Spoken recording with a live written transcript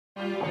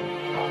ما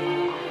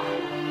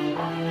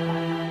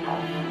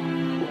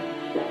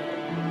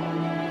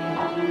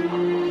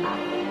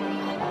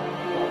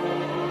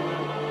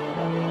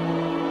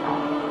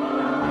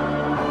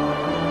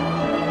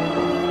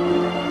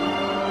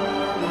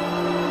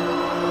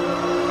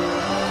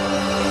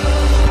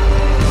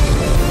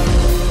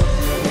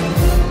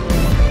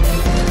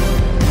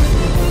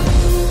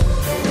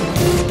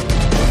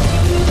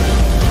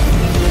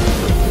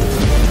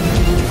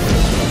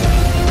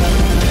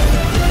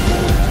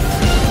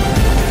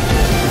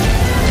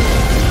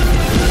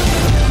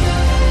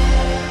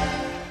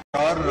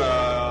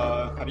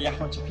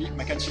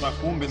كانش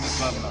مفهوم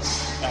بالنسبه لنا،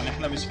 يعني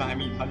احنا مش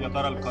فاهمين هل يا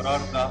ترى القرار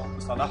ده في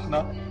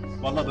صالحنا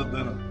ولا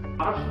ضدنا.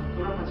 معرفش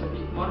الدكتور احمد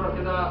شفيق مره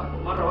كده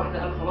مره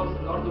واحده قال خلاص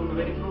الارض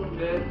والمباني تروح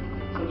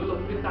لصندوق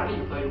تطوير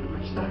التعليم. طيب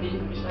مفيش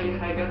تحقيق، مفيش اي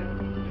حاجه،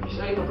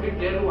 مفيش اي تقرير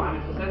جاله عن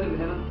الفساد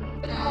اللي هنا.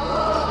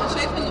 انا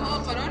شايفه ان هو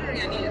قرار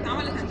يعني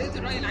اتعمل لتهدئه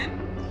الراي العام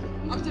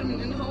اكتر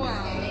من ان هو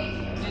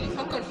يعني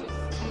يفكر في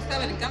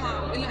مستقبل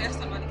الجامعه وايه اللي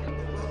هيحصل بعد كده.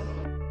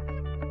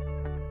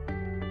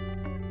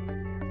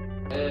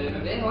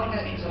 مبدئيا هو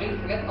احنا شغالين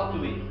في حاجات اب تو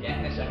ديت،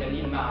 يعني احنا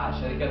شغالين مع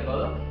شركات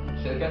بره،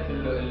 شركات في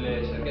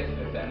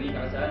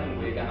امريكا مثلا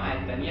وجامعات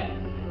ثانيه.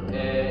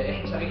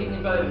 احنا شغالين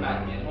في بلد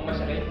معاهم، يعني هم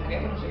شغالين في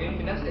حاجات واحنا شغالين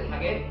في نفس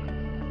الحاجات،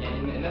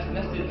 يعني نفس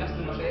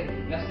المشاريع،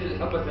 نفس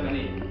الحقبه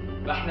الزمنيه.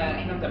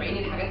 فاحنا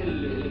متابعين الحاجات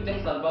اللي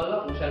بتحصل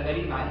بره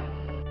وشغالين معاها.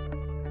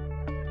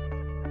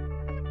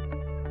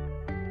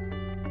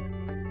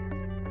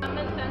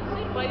 بعمل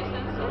سنسور بايو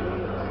سنسور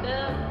ده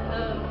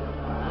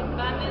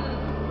بعمل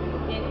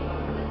يعني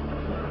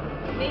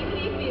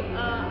mainly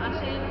بيبقى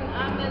عشان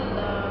اعمل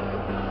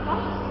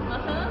فحص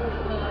مثلا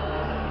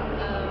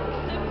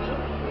طبي،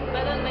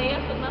 بدل ما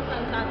ياخد مثلا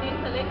ساعتين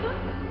 3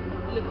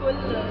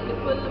 لكل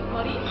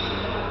مريض،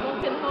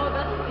 ممكن هو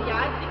بس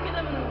يعدي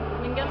كده من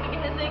جنب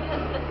جهاز زي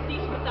جهاز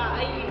التفتيش بتاع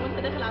وانت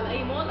داخل على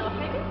اي مول او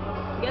حاجه،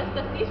 جهاز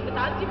تفتيش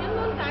بتعدي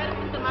منه انت عارف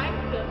انت معاك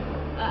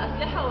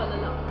اسلحه ولا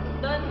لا،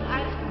 ده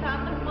عارف انت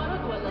عندك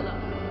مرض ولا لا،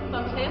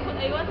 فمش هياخد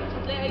اي وقت، مش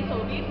هتلاقي اي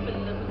توابير في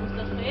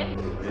المستشفيات.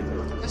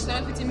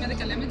 بشتغل في تيم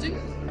ميديكال ايميجنج،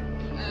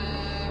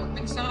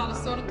 بنشتغل على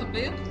الصور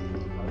الطبيه.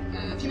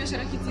 في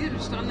مشاريع كتير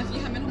اشتغلنا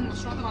فيها، منهم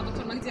مشروع تبع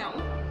دكتور مجدي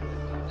يعقوب.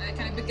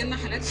 كانت بتجيلنا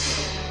حالات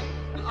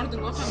من ارض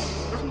الواقع،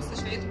 بنروح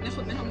مستشفيات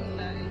وبناخد منهم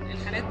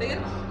الحالات ديت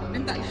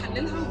ونبدا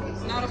نحللها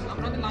ونعرف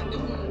الامراض اللي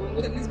عندهم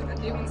وموجوده بنسبه قد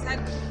ايه،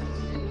 ونساعد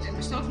اللي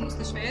بيشتغلوا في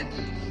المستشفيات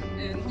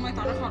ان هم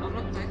يتعرفوا على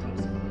الامراض بتاعتهم.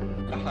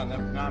 احنا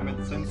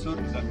بنعمل سنسور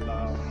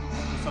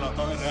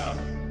لسرطان الرئه،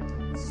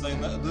 ازاي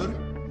نقدر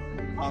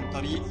عن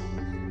طريق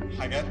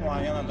حاجات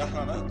معينه اللي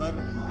احنا نقدر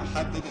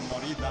نحدد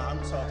المريض ده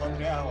عنده سرطان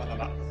رئه ولا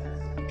لا.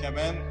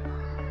 كمان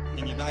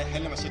يعني ده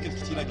هيحل مشاكل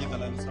كتيره جدا،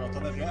 لان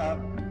سرطان الرئه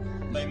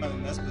دايما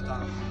الناس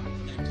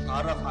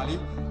بتتعرف عليه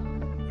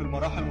في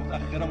المراحل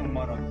المتاخره من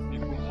المرض،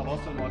 بيكون خلاص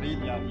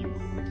المريض يعني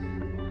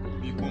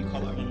بيكون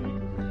خلاص يعني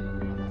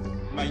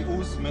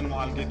ميؤوس من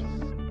معالجته.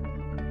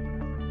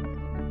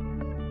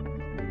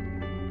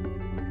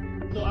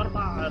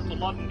 4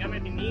 طلاب من جامعه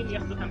النيل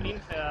ياخدوا تمرين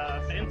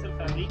في انتل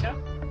في امريكا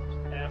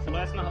في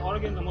ولايه اسمها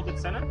اورجن لمده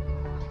سنه.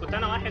 كنت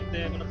انا واحد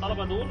من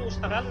الطلبه دول،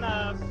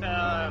 واشتغلنا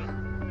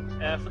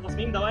في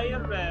تصميم دوائر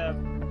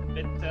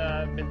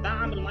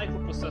بتدعم المايكرو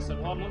بروسيسور،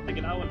 وهو المنتج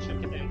الاول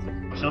لشركه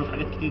انتل. بيشتغلوا في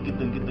حاجات كتير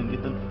جدا جدا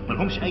جدا، ما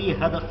لهمش اي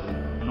هدف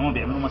ان هم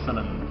بيعملوا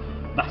مثلا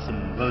بحث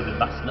من مجرد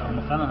البحث، لا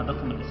هم فعلا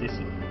هدفهم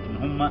الاساسي ان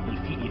هم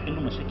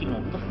يحلوا مشاكل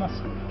موجوده في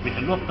مصر،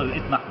 بيحلوها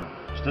بطريقتنا احنا،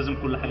 مش لازم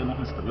كل حاجه نروح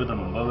نستوردها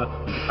من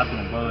بره ونجيب حد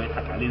من بره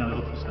يضحك علينا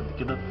وياخد فلوس قد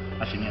كده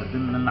عشان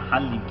يقدم لنا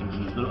حل يمكن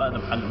بالنسبه له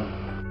اقدم حل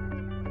ممكن.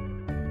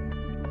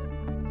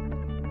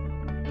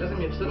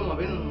 لازم يفصلوا ما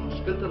بين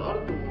مشكله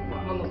الارض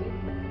واحنا النظيف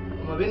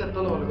وما بين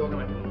الطلبه اللي جوه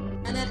جامعه.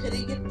 انا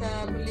خريجه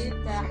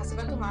كليه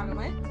حاسبات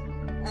ومعلومات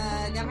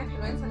جامعه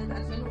حلوان سنه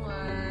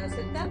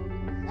 2006.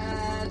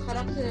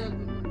 اتخرجت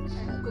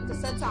كنت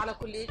السادسه على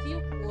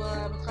كليتي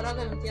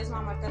ومتخرجه بامتياز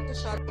مع مرتبه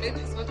الشرف. كليه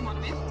حاسبات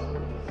ومعلومات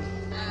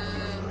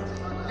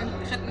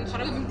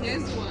متخرجه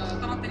بامتياز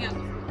وطلعت تاني على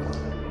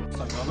الدفعه.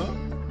 صيدله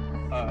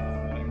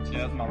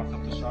امتياز مع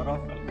مرتبه الشرف،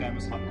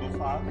 الخامس على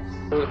الدفعه.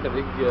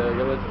 خريج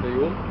جامعه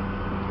فيديو،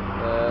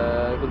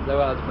 كنت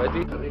ناوي على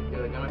دفعتي. خريج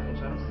جامعه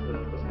عشان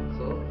قسم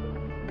اقتصاد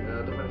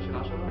دفعه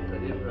 2010،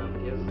 تقدير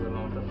امتياز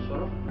مع مرتبه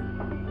الشرف.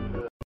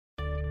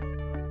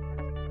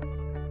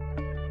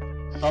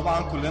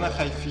 طبعا كلنا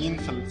خايفين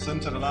في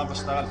السنتر اللي انا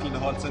بشتغل فيه اللي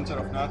هو السنتر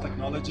اوف نانو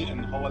تكنولوجي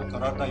ان هو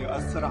القرار ده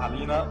يؤثر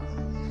علينا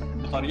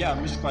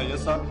بطريقه مش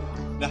كويسه،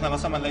 ان احنا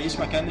مثلا ما نلاقيش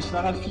مكان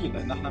نشتغل فيه،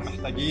 لان احنا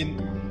محتاجين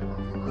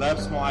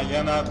لابس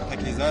معينه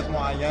بتجهيزات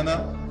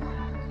معينه،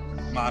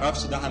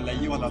 معرفش ده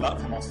هنلاقيه ولا لا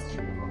في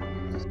مصر.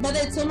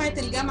 بدأت سمعة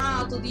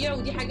الجامعة تضيع،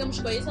 ودي حاجة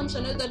مش كويسة. مش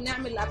هنقدر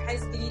نعمل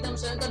أبحاث جديدة،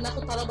 مش هنقدر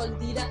ناخد طلبة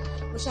جديدة،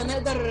 مش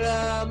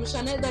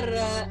هنقدر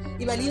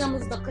يبقى لينا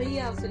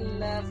مصداقية في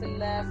ال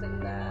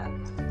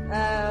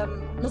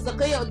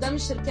مصداقيه قدام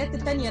الشركات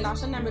التانية اللي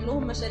عشان نعمل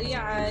لهم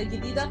مشاريع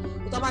جديده.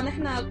 وطبعا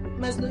احنا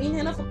مزنوقين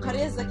هنا في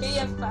القريه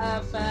الذكيه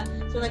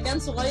في مكان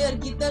صغير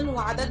جدا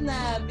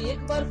وعددنا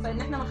بيكبر، فان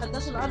احنا ما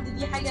خدناش الارض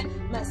دي حاجه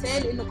مأساة،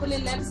 لان كل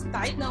اللابس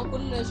بتاعتنا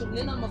وكل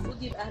شغلنا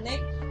المفروض يبقى هناك.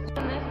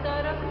 الناس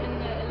تعرف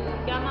ان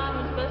الجامعه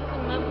مش بس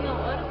مبنى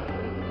وارض،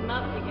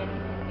 يعني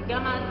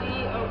الجامعه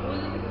دي عقول،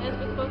 ناس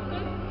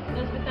بتفكر،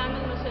 ناس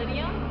بتعمل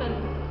مشاريع.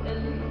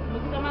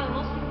 فالمجتمع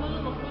المصري كله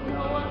المفروض ان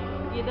هو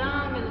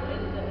يدعم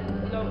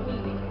العقول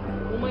دي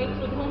وما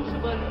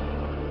يطردهمش بره،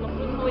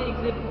 المفروض ان هو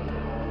يجذبهم.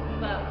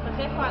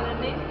 فخافوا على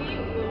الناس دي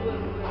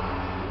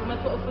وما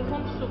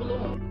توقفلهمش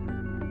شغلهم.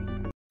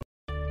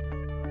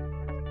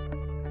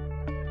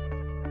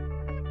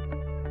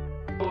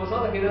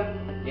 ببساطه كده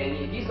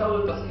يعني دي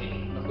ثوره تصحيح،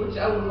 ما تكونش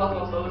اول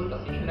خطوه في ثوره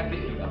التصحيح انك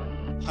تقفل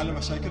الجامعه. حل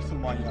مشاكل في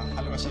الميه،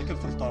 حل مشاكل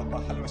في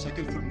الطاقه، حل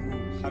مشاكل في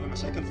المرور، حل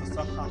مشاكل في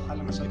الصحه،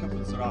 حل مشاكل في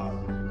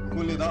الزراعه.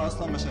 كل ده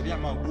اصلا مشاريع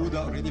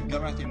موجوده اوريدي في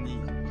جامعه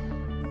النيل.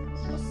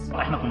 بس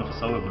احنا كنا في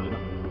الثوره كلنا،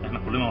 احنا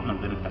كلنا واحنا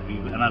ميدان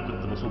التحرير. انا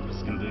كنت بسوق في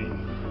اسكندريه،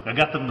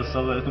 رجعت من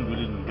الثوره لقيتهم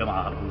بيقولوا لي ان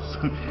الجامعه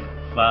هتبوظ.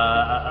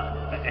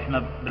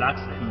 فاحنا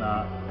بالعكس،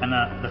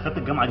 انا دخلت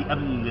الجامعه دي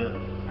قبل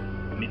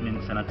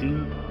من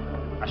سنتين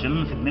عشان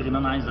انا في دماغي ان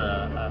انا عايز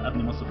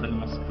ابني مصر، اخلي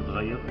مصر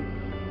تتغير.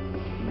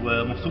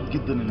 ومبسوط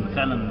جدا ان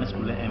فعلا الناس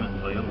كلها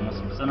قامت وغيروا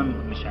مصر، بس انا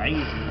مش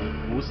عايز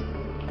في وسط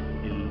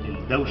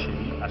الدوشه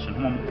دي عشان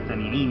هم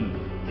مقتنعين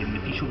ان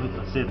في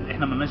شبهه فساد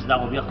احنا مالناش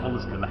دعوه بيها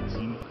خالص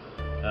كباحثين.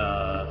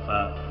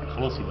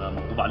 فخلاص يبقى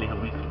مغضوب عليها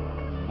ونقفل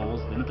خلاص،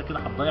 لان انت كده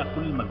هتضيع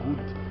كل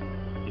المجهود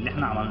اللي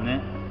احنا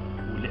عملناه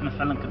واللي احنا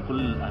فعلا كان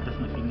كل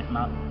هدفنا فيه ان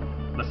احنا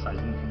بس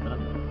عايزين في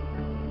بلدنا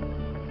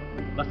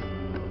بس.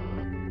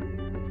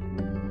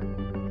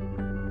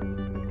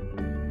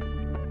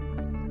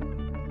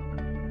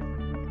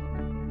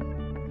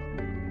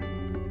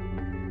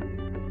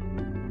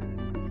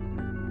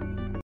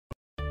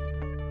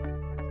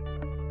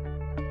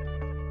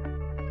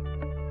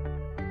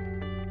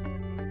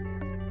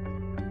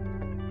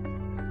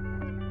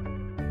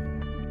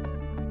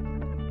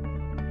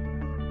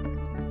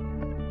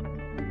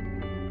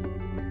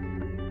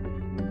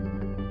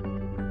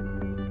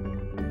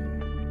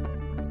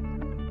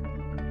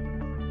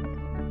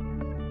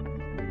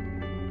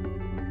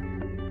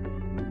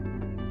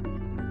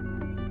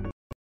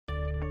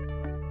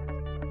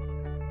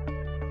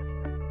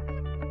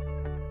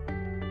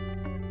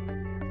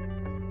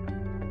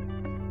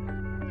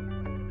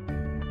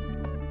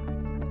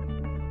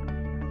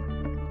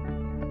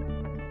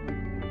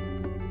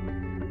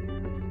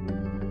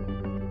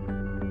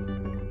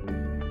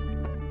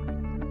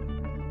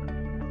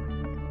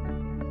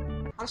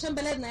 عشان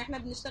بلدنا، احنا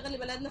بنشتغل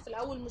لبلدنا في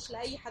الاول مش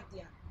لاي حد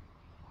يعني.